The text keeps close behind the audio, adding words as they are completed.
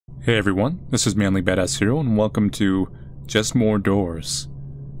Hey everyone, this is Manly Badass Hero and welcome to Just More Doors,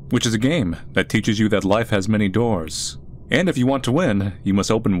 which is a game that teaches you that life has many doors, and if you want to win, you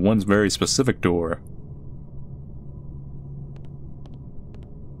must open one very specific door.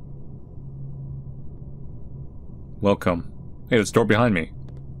 Welcome. Hey, there's a door behind me.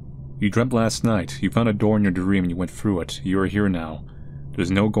 You dreamt last night, you found a door in your dream and you went through it. You are here now. There's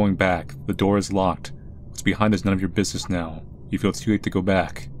no going back. The door is locked. What's behind is none of your business now. You feel it's too late to go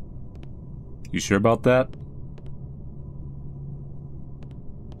back. You sure about that?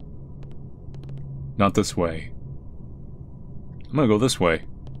 Not this way. I'm gonna go this way.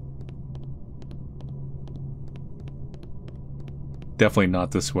 Definitely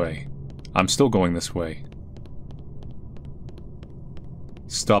not this way. I'm still going this way.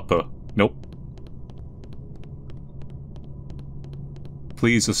 Stoppa. Nope.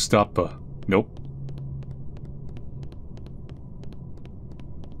 Please, a stoppa. Nope.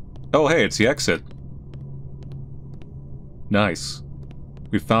 Oh hey, it's the exit. Nice.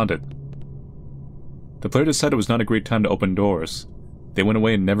 We found it. The player decided it was not a great time to open doors. They went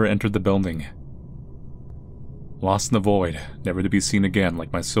away and never entered the building. Lost in the void, never to be seen again,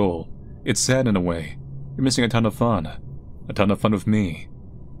 like my soul. It's sad in a way. You're missing a ton of fun. A ton of fun with me.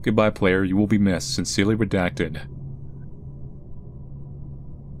 Goodbye, player, you will be missed. Sincerely redacted.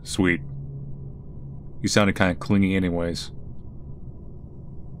 Sweet. You sounded kinda clingy anyways.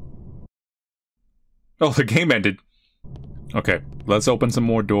 Oh, the game ended. Okay, let's open some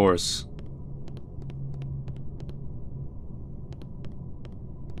more doors.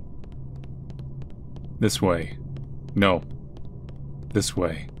 This way. No. This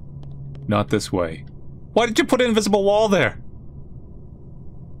way. Not this way. Why did you put an invisible wall there?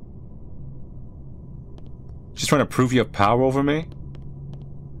 Just trying to prove you have power over me?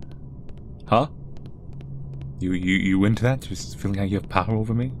 Huh? You into that? Just feeling like you have power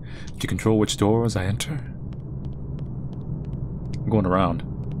over me? Do you control which doors I enter? I'm going around.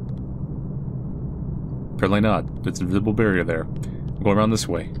 Apparently not. There's an invisible barrier there. I'm going around this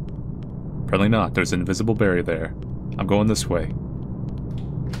way. Apparently not. There's an invisible barrier there. I'm going this way.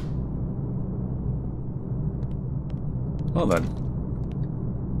 Well then.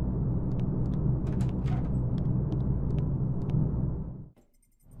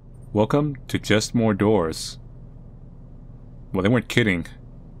 Welcome to Just More Doors. Well, they weren't kidding.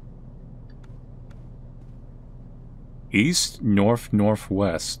 East, north,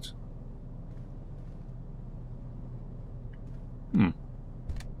 northwest.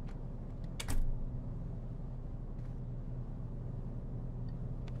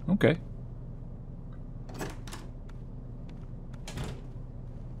 Okay.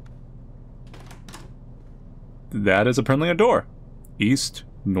 That is apparently a door. East,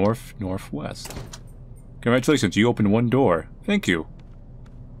 north, northwest. Congratulations, you opened one door. Thank you.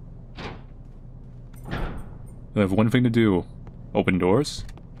 I have one thing to do. Open doors?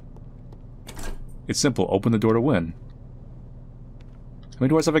 It's simple. Open the door to win. How many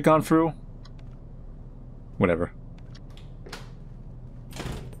doors have I gone through? Whatever.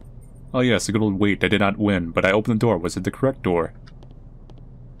 Oh yes, a good old wait. I did not win, but I opened the door. Was it the correct door?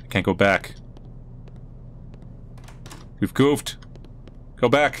 I can't go back. We've goofed. Go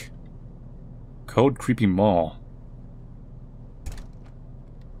back. Code Creepy Mall.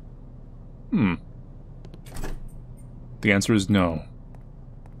 The answer is no.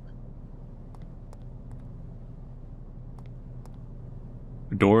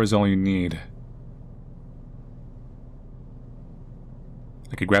 A door is all you need.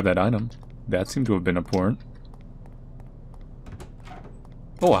 I could grab that item. That seemed to have been important.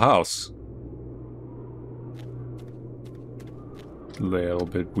 Oh, a house. Little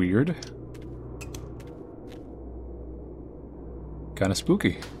bit weird. Kinda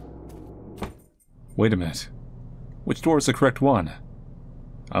spooky. Wait a minute. Which door is the correct one?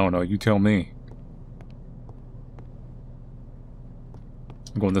 I don't know, you tell me.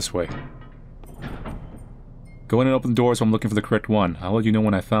 I'm going this way. Go in and open the door so I'm looking for the correct one. I'll let you know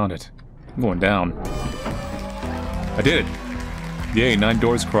when I found it. I'm going down. I did it! Yay, 9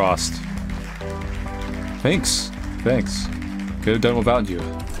 doors crossed. Thanks. Thanks. Could have done without you.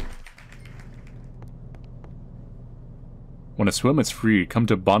 Want to swim? It's free. Come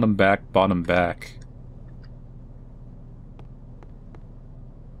to bottom back, bottom back.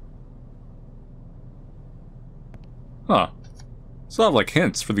 Huh. Still have like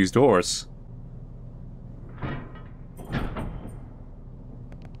hints for these doors.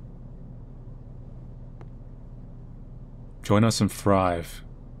 Join us in Thrive.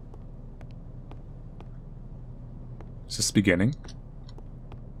 Is this the beginning?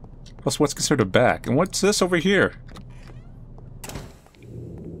 Plus, what's considered a back? And what's this over here?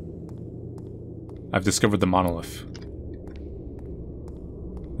 I've discovered the monolith.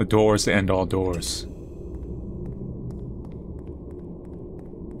 The doors to end all doors.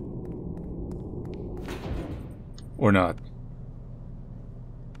 Or not.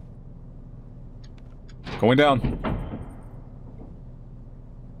 Going down.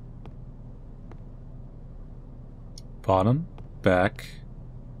 Bottom. Back.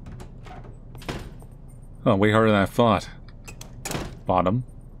 Oh, way harder than I thought. Bottom.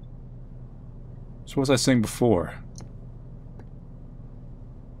 So what was I saying before?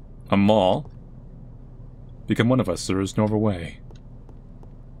 A mall? Become one of us, there is no other way.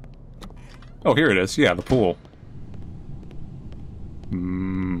 Oh, here it is. Yeah, the pool.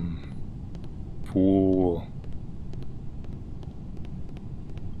 Pool.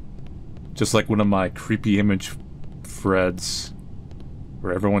 Just like one of my creepy image threads,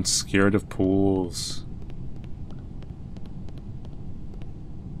 where everyone's scared of pools.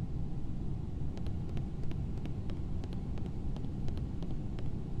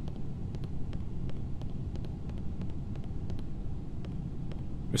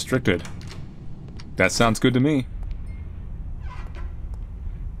 Restricted. That sounds good to me.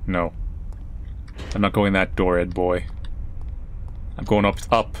 No. I'm not going that door, Ed boy. I'm going up.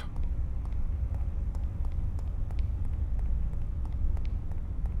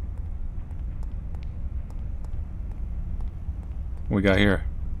 What we got here?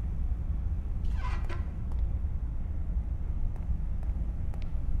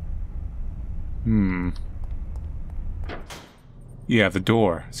 Yeah, the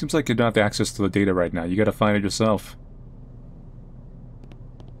door. Seems like you don't have access to the data right now. You gotta find it yourself.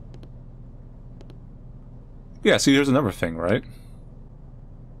 Yeah, see, there's another thing, right?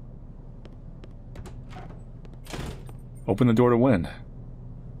 Open the door to win.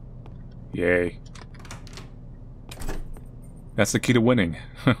 Yay. That's the key to winning.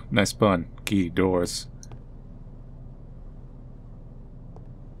 Nice pun. Key, doors.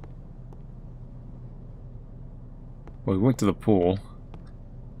 Well, we went to the pool.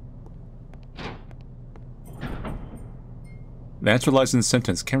 The answer lies in the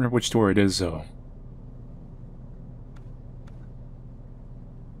sentence. Can't remember which door it is, though.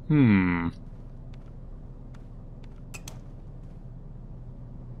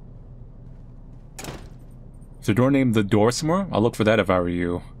 Is the door named The Door somewhere? I'll look for that if I were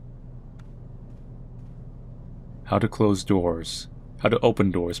you. How to close doors. How to open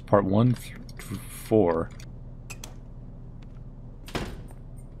doors. Part 1 through 4.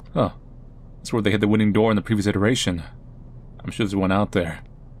 Huh. That's where they had the winning door in the previous iteration. I'm sure there's one out there.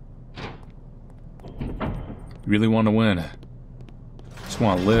 You really want to win. Just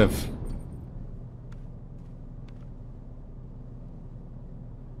want to live.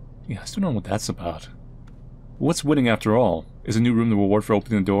 Yeah, I still don't know what that's about. What's winning after all? Is a new room the reward for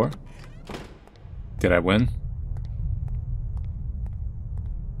opening the door? Did I win?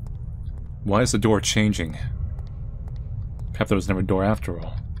 Why is the door changing? Perhaps there was never a door after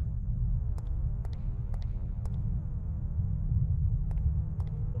all.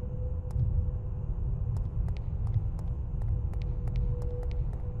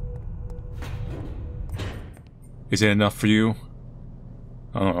 Is it enough for you?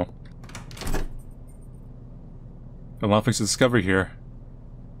 I don't know. A lot of things to discover here.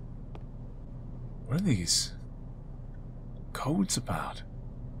 What are these codes about?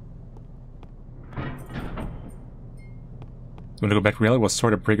 When I go back to reality, we'll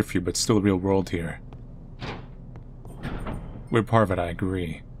sort of break a few, but still the real world here. We're part of it, I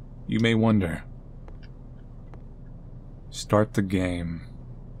agree. You may wonder. Start the game.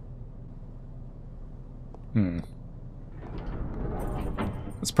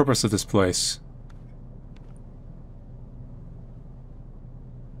 What's the purpose of this place?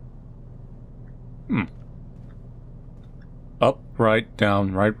 Up, right,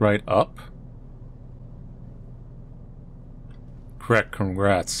 down, right, up? Correct,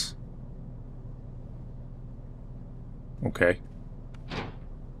 congrats. Okay.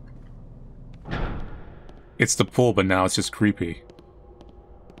 It's the pool, but now it's just creepy.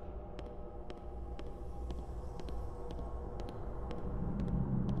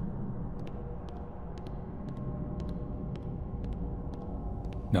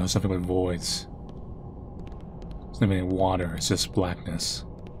 No, it's nothing but voids. There's not any water, it's just blackness.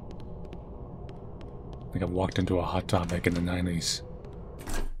 I think I've walked into a hot tub back in the 90s.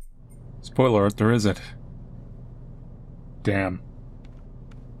 Spoiler alert, there isn't. Damn.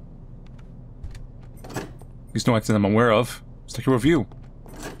 At least no accident I'm aware of. Let's take a review.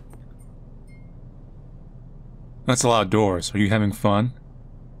 That's a lot of doors. Are you having fun?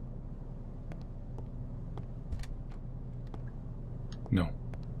 No.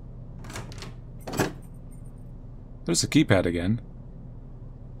 There's the keypad again.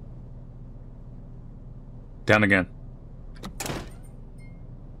 Down again.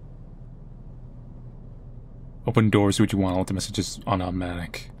 Open doors, do what you want. Let the messages on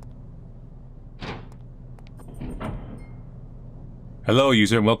automatic. Hello,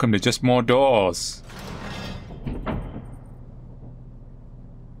 user, and welcome to Just More Doors.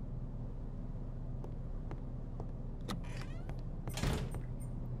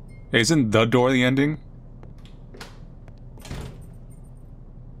 Hey, isn't the door the ending?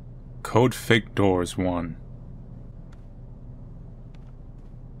 Code fake doors 1.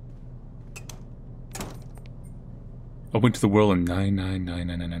 Open to the world in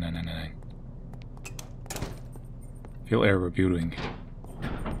 9999999. Feel error rebooting.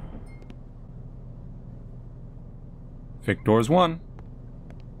 Fake doors 1.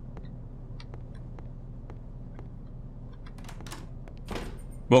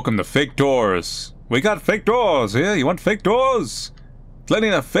 Welcome to Fake Doors. We got fake doors here. You want fake doors? Plenty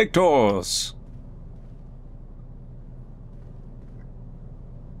of fake doors.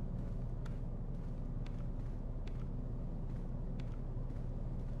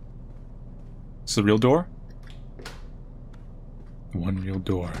 It's the real door? One real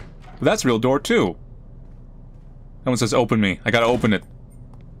door. That's a real door too. That one says open me. I gotta open it.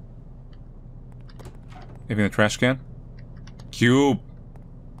 Maybe in the trash can? Cube.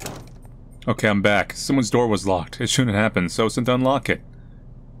 Okay, I'm back. Someone's door was locked. It shouldn't happen, so sent to unlock it.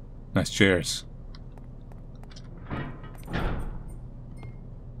 Nice chairs.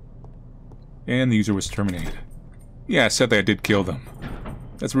 And the user was terminated. Yeah, I said that I did kill them.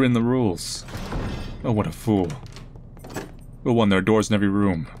 That's written in the rules. Oh, what a fool. Rule 1, there are doors in every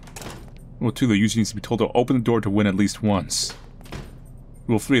room. Rule 2, the user needs to be told to open the door to win at least once.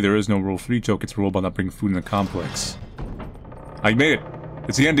 Rule 3, there is no rule. Free joke gets ruled by not bringing food in the complex. I made it!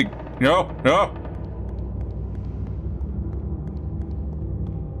 It's the ending! No! No!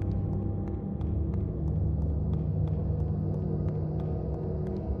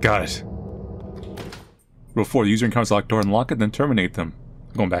 Got it. Rule 4, the user encounters a locked door, unlock it, then terminate them.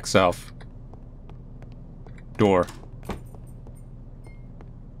 I'm going back south. Door.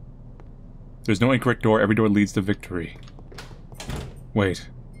 There's no incorrect door, every door leads to victory. Wait.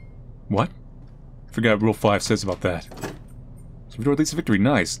 What? Forgot what Rule 5 says about that. So every door leads to victory,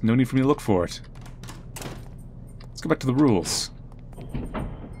 nice. No need for me to look for it. Let's go back to the rules.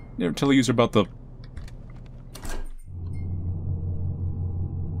 Never tell a user about the...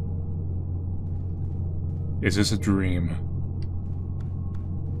 Is this a dream?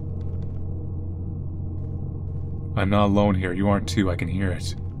 I'm not alone here, you aren't too, I can hear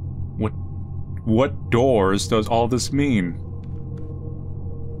it. What doors does all this mean?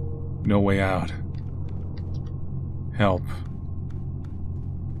 No way out. Help.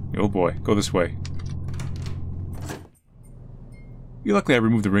 Oh boy, go this way. You luckily I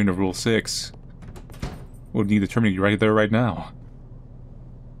removed the ring of Rule 6. Would need to terminate you right there, right now.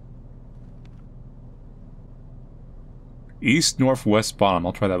 East, north, west, bottom.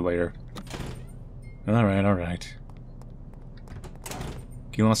 I'll try that later. Alright, alright.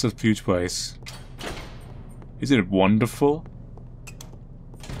 He lost his huge place. Isn't it wonderful?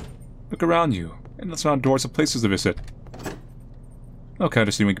 Look around you, and let's not doors of places to visit. Okay, I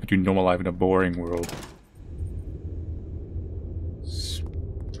understand we can between normal life and a boring world.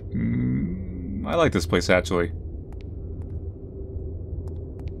 I like this place, actually.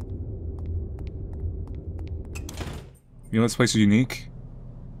 You know this place is unique?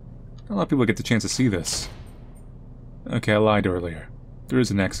 Not a lot of people get the chance to see this. Okay, I lied earlier. There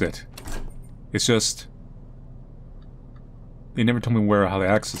is an exit. It's just... They never told me where or how to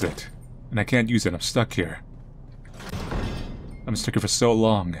access it. And I can't use it, I'm stuck here. I'm stuck here for so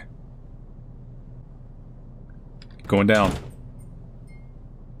long. Going down.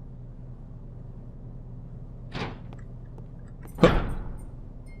 Huh.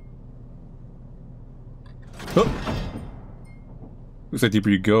 Huh. Looks like the deeper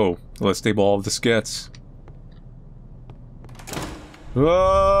you go, the less stable all of this gets.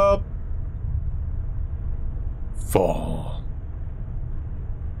 Up! Fall.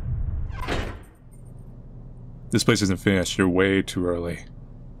 This place isn't finished, you're way too early.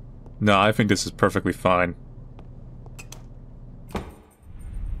 No, I think this is perfectly fine.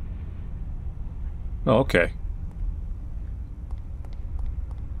 Oh, okay.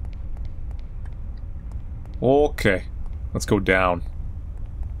 Okay. Let's go down.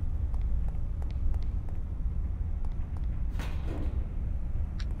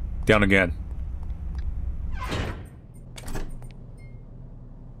 Down again.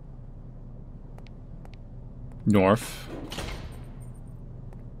 North.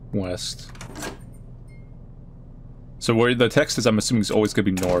 West. So where the text is, I'm assuming, is always going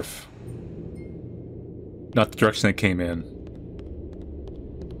to be north. Not the direction they came in.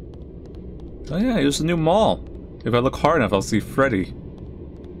 Oh yeah, here's the new mall. If I look hard enough, I'll see Freddy.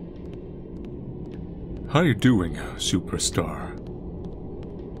 How you doing, superstar?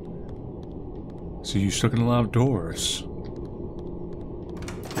 So you stuck in a lot of doors.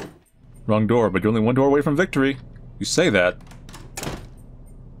 Wrong door, but you're only one door away from victory. You say that.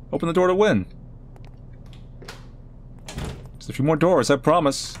 Open the door to win. Just a few more doors, I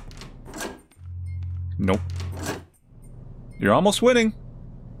promise. Nope. You're almost winning.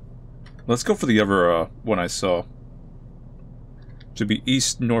 Let's go for the other one I saw. Should be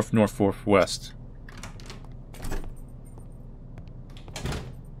east, north, north, north, west.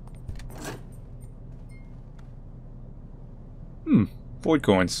 Void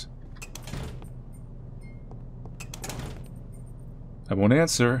coins. I won't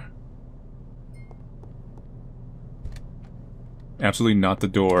answer. Absolutely not the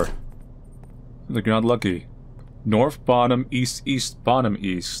door. Like you're not lucky. North, bottom, east, east, bottom,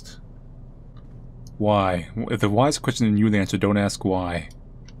 east. Why? If the why's a question and you the answer, don't ask why.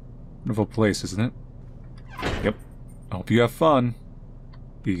 Wonderful place, isn't it? Yep. I hope you have fun.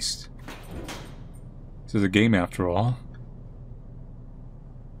 East. This is a game after all.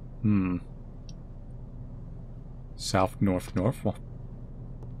 South, north, north. Well,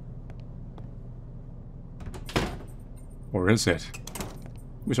 or is it?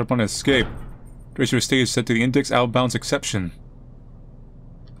 We should upon escape. Trace your state is set to the index outbounds exception.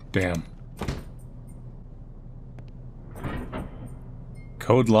 Damn.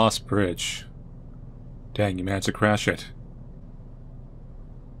 Code lost bridge. Dang, you managed to crash it.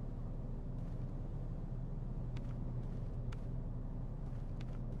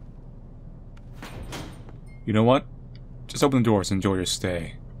 You know what? Just open the doors and enjoy your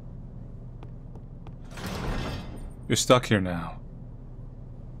stay. You're stuck here now.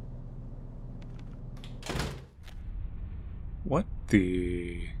 What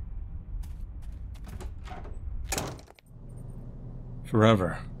the...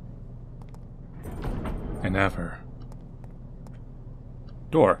 Forever. And ever.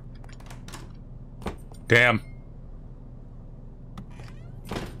 Door. Damn.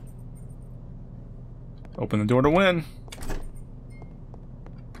 Open the door to win.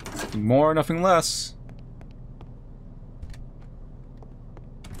 Nothing more, nothing less.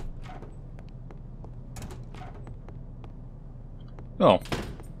 Oh.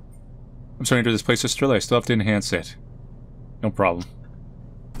 I'm starting to enter this place just early. I still have to enhance it. No problem.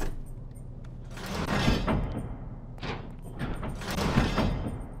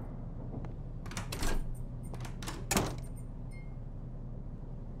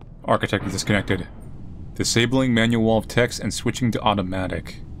 Architect is disconnected. Disabling manual wall of text and switching to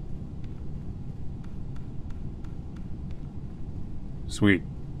automatic. Sweet.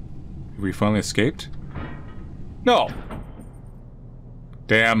 Have we finally escaped? No!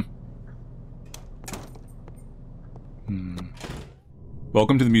 Damn.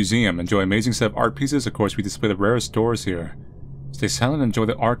 Welcome to the museum. Enjoy amazing set of art pieces. Of course, we display the rarest doors here. Stay silent and enjoy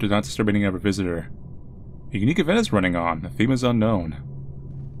the art. Do not disturb any other visitor. A unique event is running on. The theme is unknown.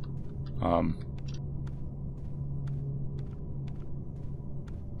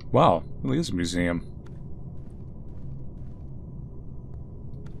 Wow, it really is a museum.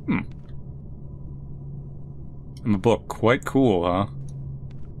 I'm a book. Quite cool, huh?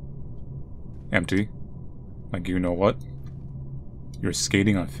 Empty. Like you know what? You're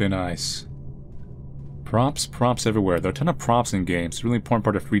skating on thin ice. Props, props everywhere. There are a ton of props in games. It's a really important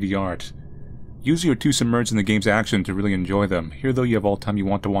part of 3D art. Usually you're too submerged in the game's action to really enjoy them. Here though, you have all the time you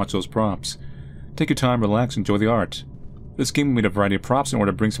want to watch those props. Take your time, relax, enjoy the art. This game made a variety of props in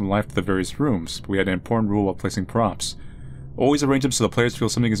order to bring some life to the various rooms, but we had an important rule while placing props. Always arrange them so the players feel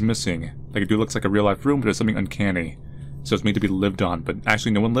something is missing. Like it do looks like a real-life room, but there's something uncanny. So it's made to be lived on, but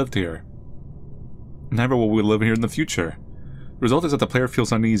actually no one lived here. Never will we live here in the future. The result is that the player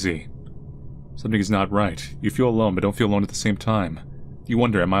feels uneasy. Something is not right. You feel alone, but don't feel alone at the same time. You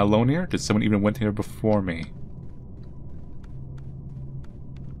wonder, am I alone here? Did someone even went here before me?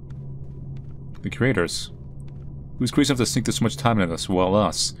 The creators. Who's crazy enough to sink this much time into this? Well,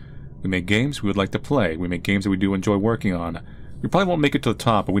 us. We make games we would like to play. We make games that we do enjoy working on. We probably won't make it to the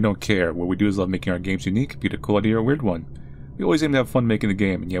top, but we don't care. What we do is love making our games unique, be it a cool idea or a weird one. We always aim to have fun making the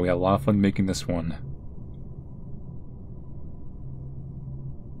game, and yeah, we had a lot of fun making this one.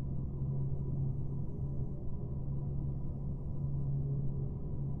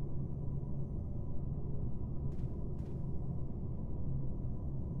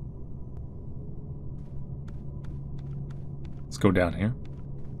 Let's go down here.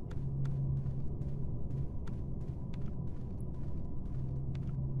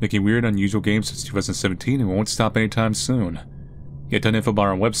 Making weird, unusual games since 2017 and won't stop anytime soon. Get done info about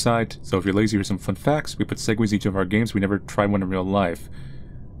our website, so if you're lazy, here's some fun facts. We put segues in each of our games, we never tried one in real life.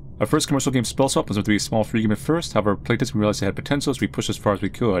 Our first commercial game, Spellswap, was meant to be a small free game at first, however, playtesting we realized it had potential, so we pushed as far as we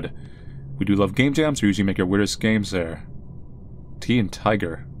could. We do love game jams, we usually make our weirdest games there. Tea and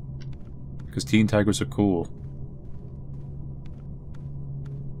Tiger. Because tea and tigers are cool.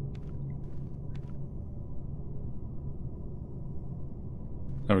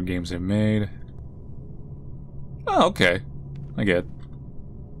 Other games they've made. Oh, okay. I get it.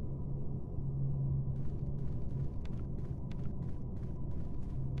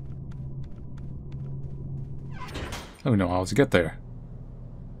 I don't know how to get there.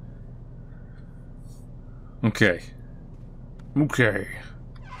 Okay. Okay.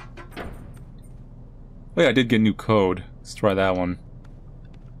 Oh yeah, I did get a new code. Let's try that one.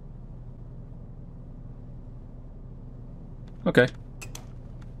 Okay.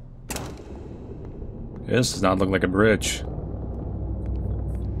 This does not look like a bridge.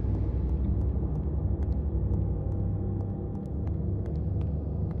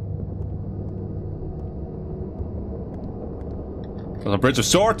 A bridge of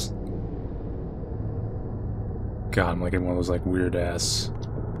sorts? God, I'm like in one of those like weird ass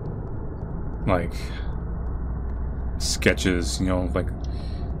like sketches, you know, like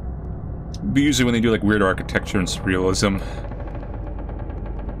usually when they do like weird architecture and surrealism.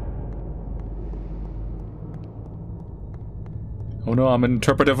 Oh no, I'm in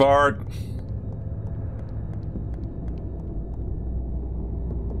interpretive art.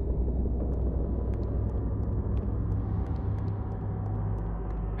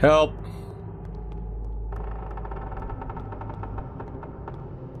 Help!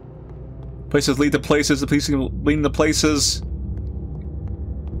 Places lead to places, the places lead to places.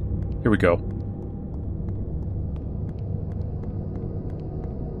 Here we go.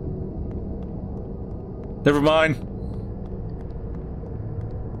 Never mind.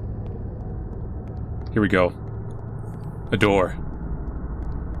 Here we go. A door.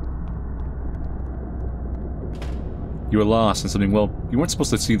 You were lost in something, well, you weren't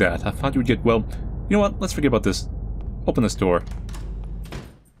supposed to see that. I thought you would get, well, you know what, let's forget about this. Open this door.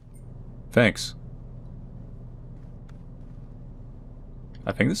 Thanks.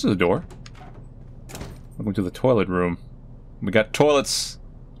 I think this is a door. Welcome to the toilet room. We got toilets!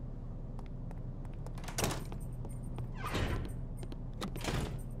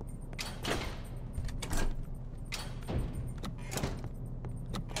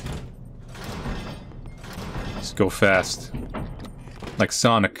 Go fast. Like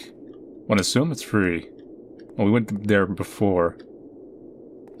Sonic. Wanna assume it's free. Well, we went there before.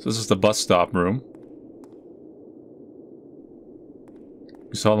 So this is the bus stop room.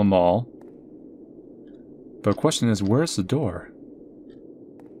 We saw them all. But the question is, where's the door?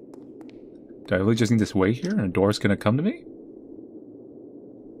 Do I really just need this way here and a door's gonna come to me?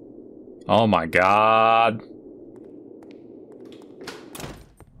 Oh my god.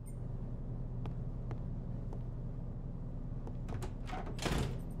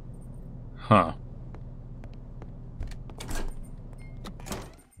 Huh.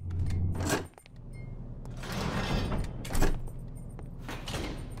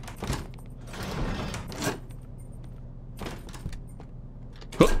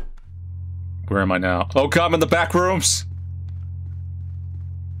 Where am I now? Oh god, I'm in the back rooms!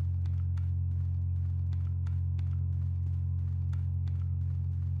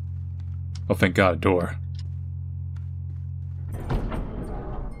 Oh, thank god, a door.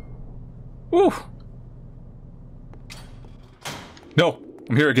 Woo! No!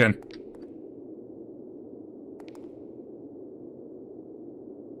 I'm here again.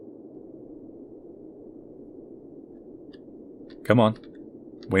 Come on.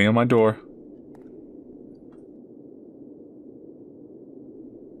 Waiting on my door.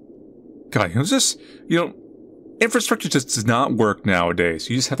 God, who's this? You know, infrastructure just does not work nowadays.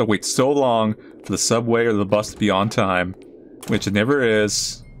 You just have to wait so long for the subway or the bus to be on time, which it never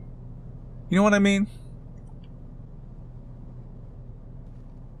is. You know what I mean?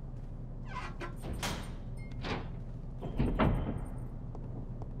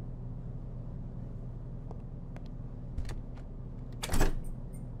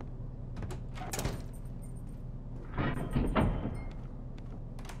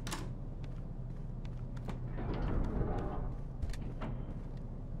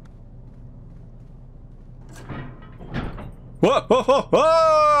 Whoa, whoa, whoa,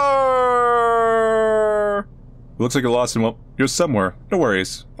 whoa! Looks like you're lost and well, you're somewhere. No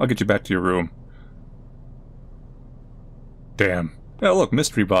worries. I'll get you back to your room. Damn. Oh, look,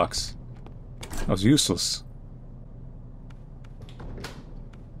 mystery box. That was useless.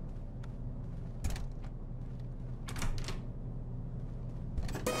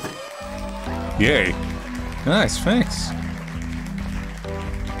 Yay. Nice, thanks.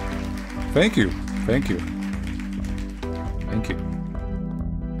 Thank you. Thank you. Thank you.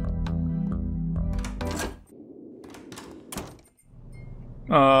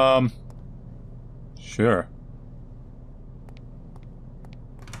 Sure.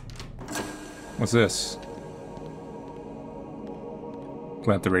 What's this?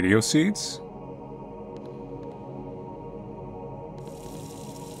 Plant the radio seeds?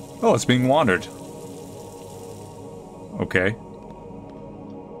 Oh, it's being watered. Okay.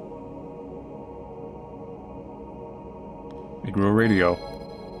 They grew a radio.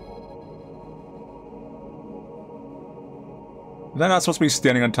 Was I not supposed to be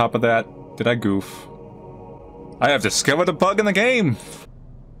standing on top of that? Did I goof? I have discovered a bug in the game!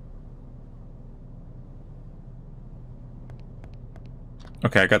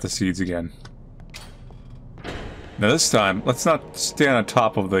 Okay, I got the seeds again. Now this time, let's not stand on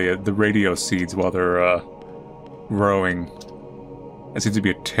top of the radio seeds while they're growing. That seems to be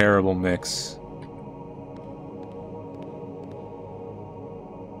a terrible mix.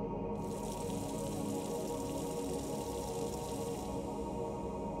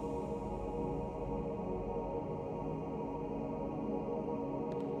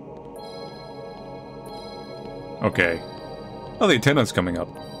 Okay. Oh, the antenna's coming up.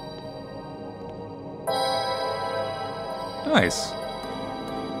 Nice.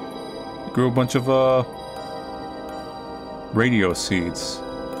 Grew a bunch of, radio seeds.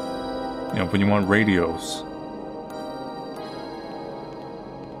 You know, when you want radios.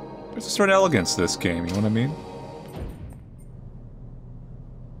 There's a certain elegance to this game, you know what I mean?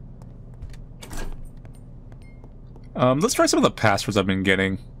 Let's try some of the passwords I've been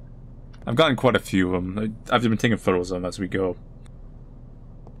getting. I've gotten quite a few of them. I've been taking photos of them as we go.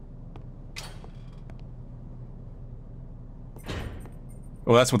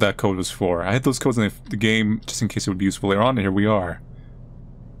 Oh, that's what that code was for. I had those codes in the game just in case it would be useful later on, and here we are.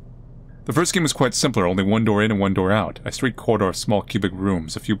 The first game was quite simpler, only one door in and one door out. A straight corridor of small cubic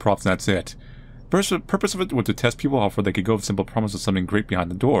rooms, a few props and that's it. The purpose of it was to test people how far they could go with simple promise of something great behind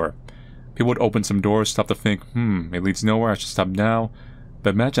the door. People would open some doors, stop to think, it leads nowhere, I should stop now.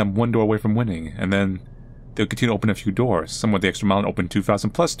 But imagine I'm one door away from winning, and then they'll continue to open a few doors. Some with the extra mile and open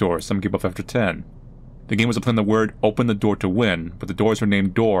 2,000 plus doors, some give up after 10. The game was a play on the word, open the door to win, but the doors were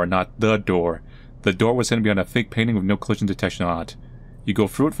named door, not the door. The door was hidden behind a fake painting with no collision detection on it. You go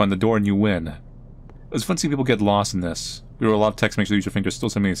through it, find the door, and you win. It was fun seeing people get lost in this. We wrote a lot of text to make sure the user think there's still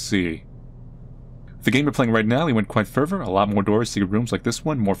something to see. With the game we're playing right now, we went quite further, a lot more doors, secret rooms like this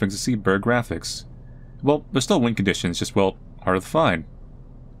one, more things to see, better graphics. Well, there's still win conditions, just, well, harder to find.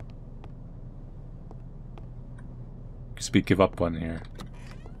 Speak give up button here.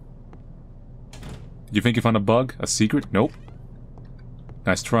 Did you think you found a bug? A secret? Nope.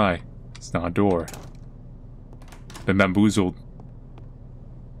 Nice try. It's not a door. Been bamboozled.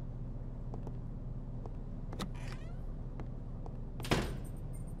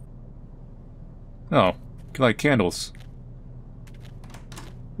 Oh, you light candles.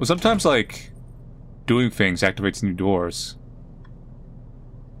 Well, sometimes, like, doing things activates new doors.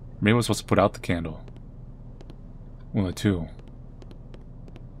 Maybe I was supposed to put out the candle. One of the two.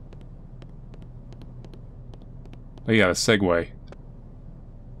 Oh yeah, a segue.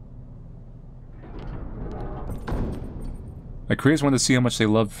 My creators wanted to see how much they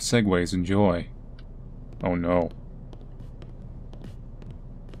love segues and joy. Oh no.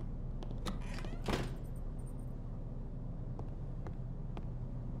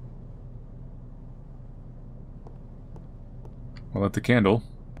 I'll light the candle.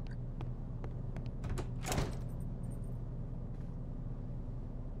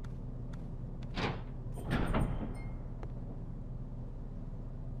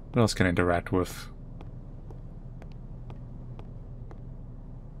 What else can I interact with?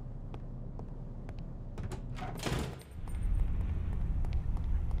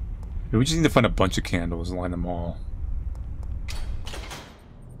 We just need to find a bunch of candles and line them all.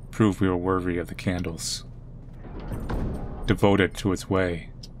 Prove we are worthy of the candles. Devoted to its way.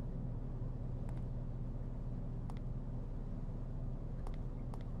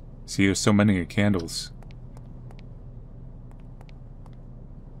 See, there's so many candles.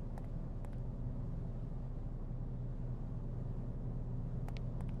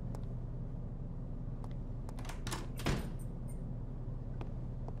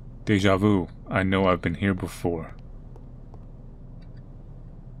 Deja vu. I know I've been here before.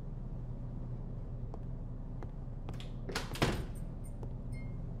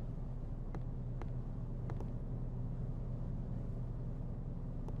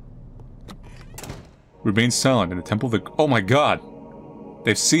 Remain silent in the temple of the... Oh my god!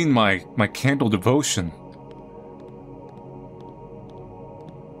 They've seen my candle devotion.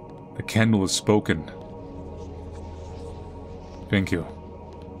 The candle has spoken. Thank you.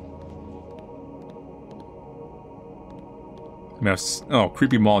 Oh,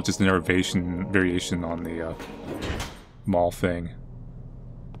 creepy mall is just an variation on the mall thing.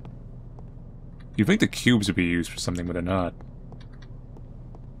 You'd think the cubes would be used for something, but they're not.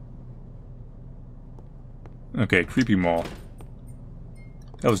 Okay, creepy mall.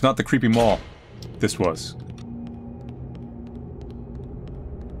 That was not the creepy mall. This was.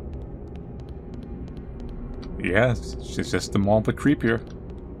 Yeah, it's just the mall, but creepier.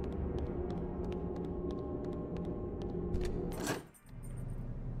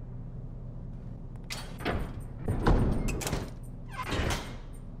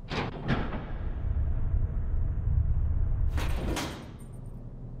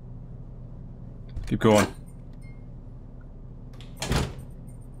 Keep going.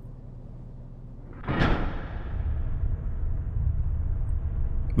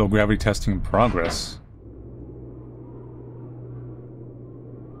 Low gravity testing in progress.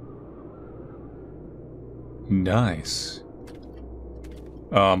 Nice.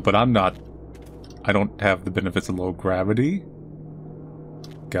 But I don't have the benefits of low gravity.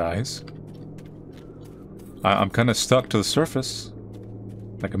 Guys. I'm kind of stuck to the surface.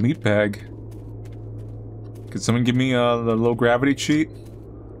 Like a meat bag. Could someone give me the low gravity cheat?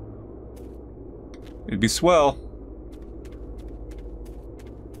 It'd be swell.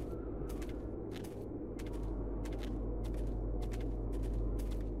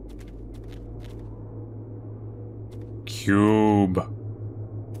 Cube.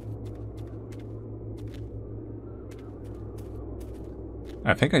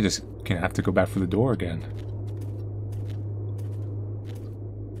 I think I just gonna have to go back for the door again.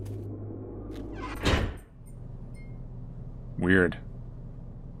 Weird.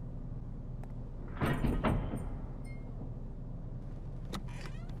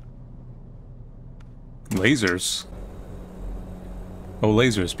 Lasers? Oh,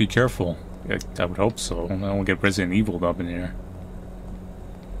 lasers, be careful. I would hope so. I won't get Resident Evil up in here.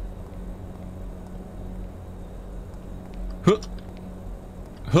 Huh!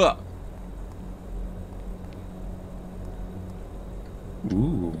 Huh!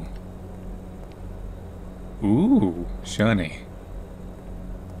 Ooh. Ooh, shiny.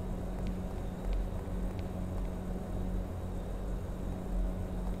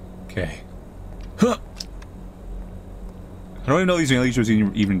 Okay. Huh! I don't even know these lasers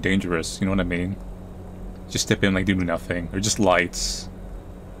are even dangerous, you know what I mean? Just step in like do nothing. They're just lights.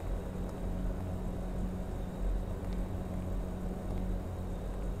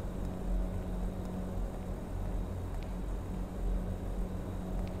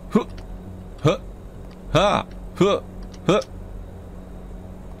 Huh! Huh! Ha! Huh! Huh!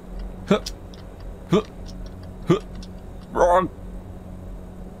 Huh! Huh! Huh! Wrong!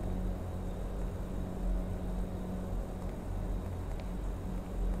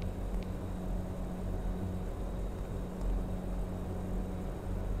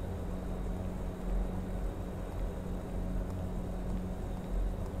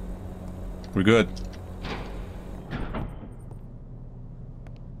 We're good.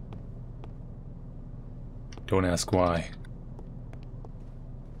 Don't ask why.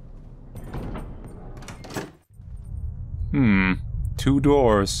 Two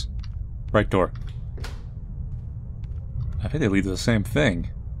doors. Right door. I think they lead to the same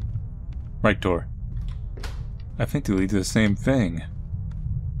thing. Right door. I think they lead to the same thing.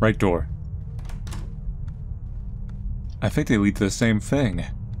 Right door. I think they lead to the same thing.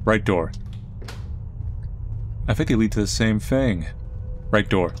 Right door. I think they lead to the same thing. Right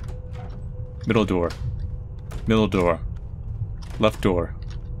door. Middle door. Middle door. Left door.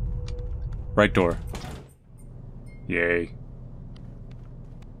 Right door. Yay.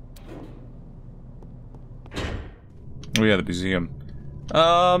 Oh yeah, the museum.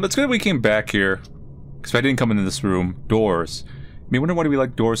 It's good we came back here. Because I didn't come into this room. Doors. I mean, I wonder why do we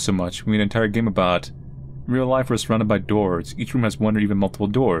like doors so much? We made an entire game about it. In real life, we're surrounded by doors. Each room has one or even multiple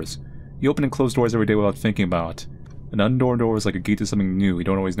doors. You open and close doors every day without thinking about it. An undoor door is like a gate to something new. You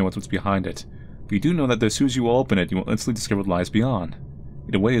don't always know what's behind it. But you do know that as soon as you open it, you will instantly discover what lies beyond.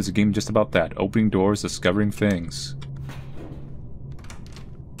 In a way, it's a game just about that. Opening doors, discovering things.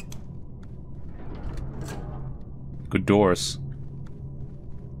 Good doors.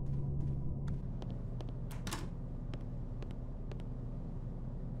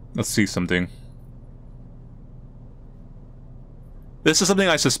 Let's see something. This is something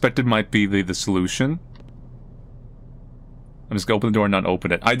I suspected might be the solution. I'm just gonna open the door and not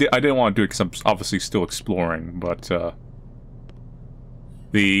open it. I didn't want to do it because I'm obviously still exploring, but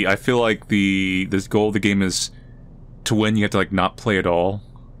I feel like this goal of the game is to win, you have to, like, not play at all.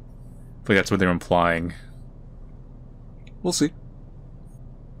 I feel like that's what they're implying. We'll see.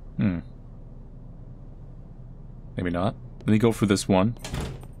 Maybe not. Let me go for this one.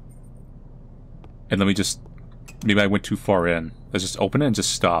 And let me just... Maybe I went too far in. Let's just open it and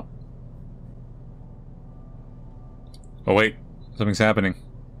just stop. Oh wait, something's happening.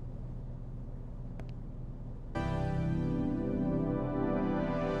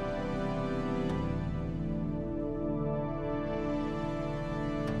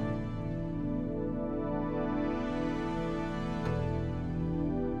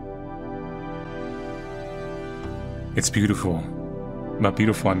 It's beautiful. Not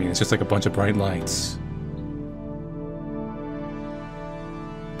beautiful, I mean, it's just like a bunch of bright lights.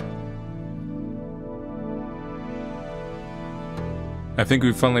 I think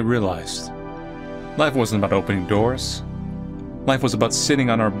we finally realized. Life wasn't about opening doors. Life was about sitting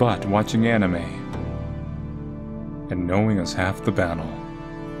on our butt watching anime. And knowing is half the battle.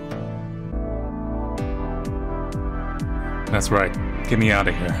 That's right. Get me out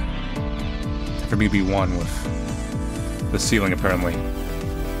of here. For me to be one with the ceiling, apparently.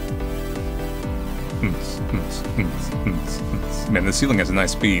 Man, the ceiling has a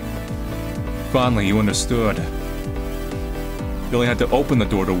nice beat. Finally, you understood. You only had to open the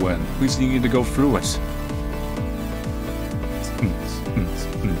door to win. At least you needed to go through it.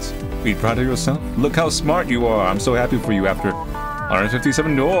 Are you proud of yourself? Look how smart you are. I'm so happy for you after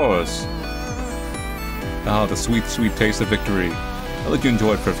 157 doors. Ah, the sweet, sweet taste of victory. I'll let you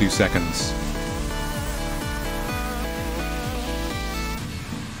enjoy it for a few seconds.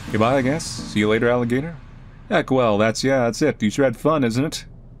 Goodbye, I guess. See you later, alligator. Heck, well, that's it. You sure had fun, isn't it?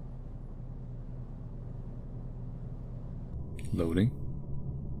 Loading.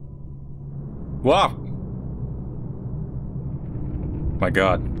 Wow! My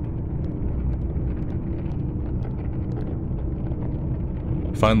god.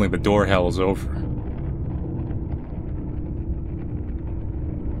 Finally, the door hell is over.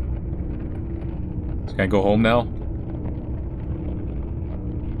 Can I go home now?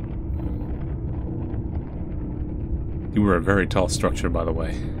 You were a very tall structure, by the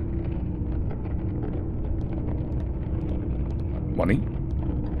way. Money?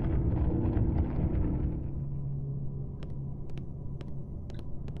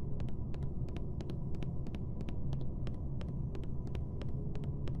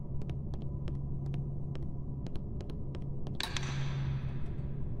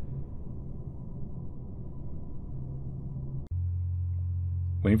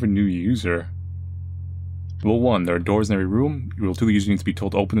 Waiting for new user. Rule 1. There are doors in every room. Rule 2. The user needs to be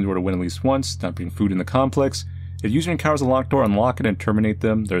told to open the door to win at least once. Not bring food in the complex. If the user encounters a locked door, unlock it and terminate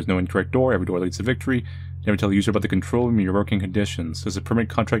them. There is no incorrect door. Every door leads to victory. Never tell the user about the control room and your working conditions. This is a permanent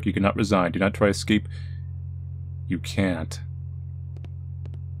contract. You cannot resign. Do not try to escape. You can't.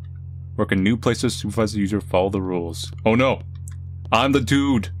 Work in new places. Supervise the user. Follow the rules. Oh no! I'm the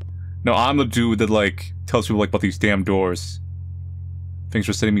dude! No, I'm the dude that, like, tells people, like, about these damn doors. Thanks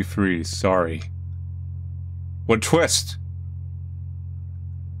for setting me free. Sorry. What a twist!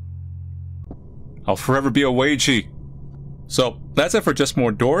 I'll forever be a wagey. So, that's it for Just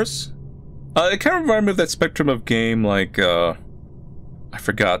More Doors. It kind of reminded me of that spectrum of game, like, I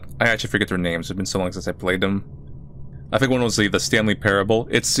actually forget their names. It's been so long since I played them. I think one was the Stanley Parable.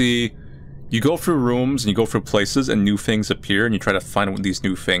 It's the... You go through rooms, and you go through places, and new things appear, and you try to find these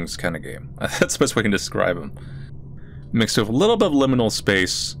new things kind of game. That's the best way I can describe them. Mixed with a little bit of liminal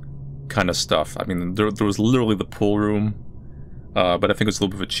space kind of stuff. I mean, there was literally the pool room, but I think it was a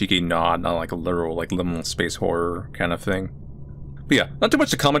little bit of a cheeky nod, not like a literal, like, liminal space horror kind of thing. But yeah, not too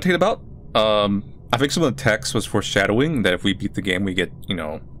much to commentate about. I think some of the text was foreshadowing that if we beat the game, we get, you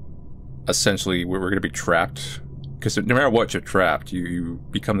know, essentially, we're going to be trapped. Because no matter what, you're trapped. You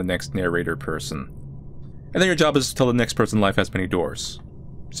become the next narrator person. And then your job is to tell the next person life has many doors.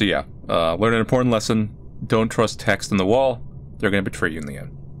 So yeah, learn an important lesson. Don't trust text on the wall. They're going to betray you in the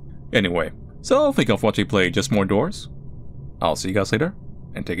end. Anyway, so thank you all for watching play Just More Doors. I'll see you guys later,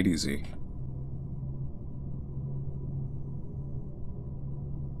 and take it easy.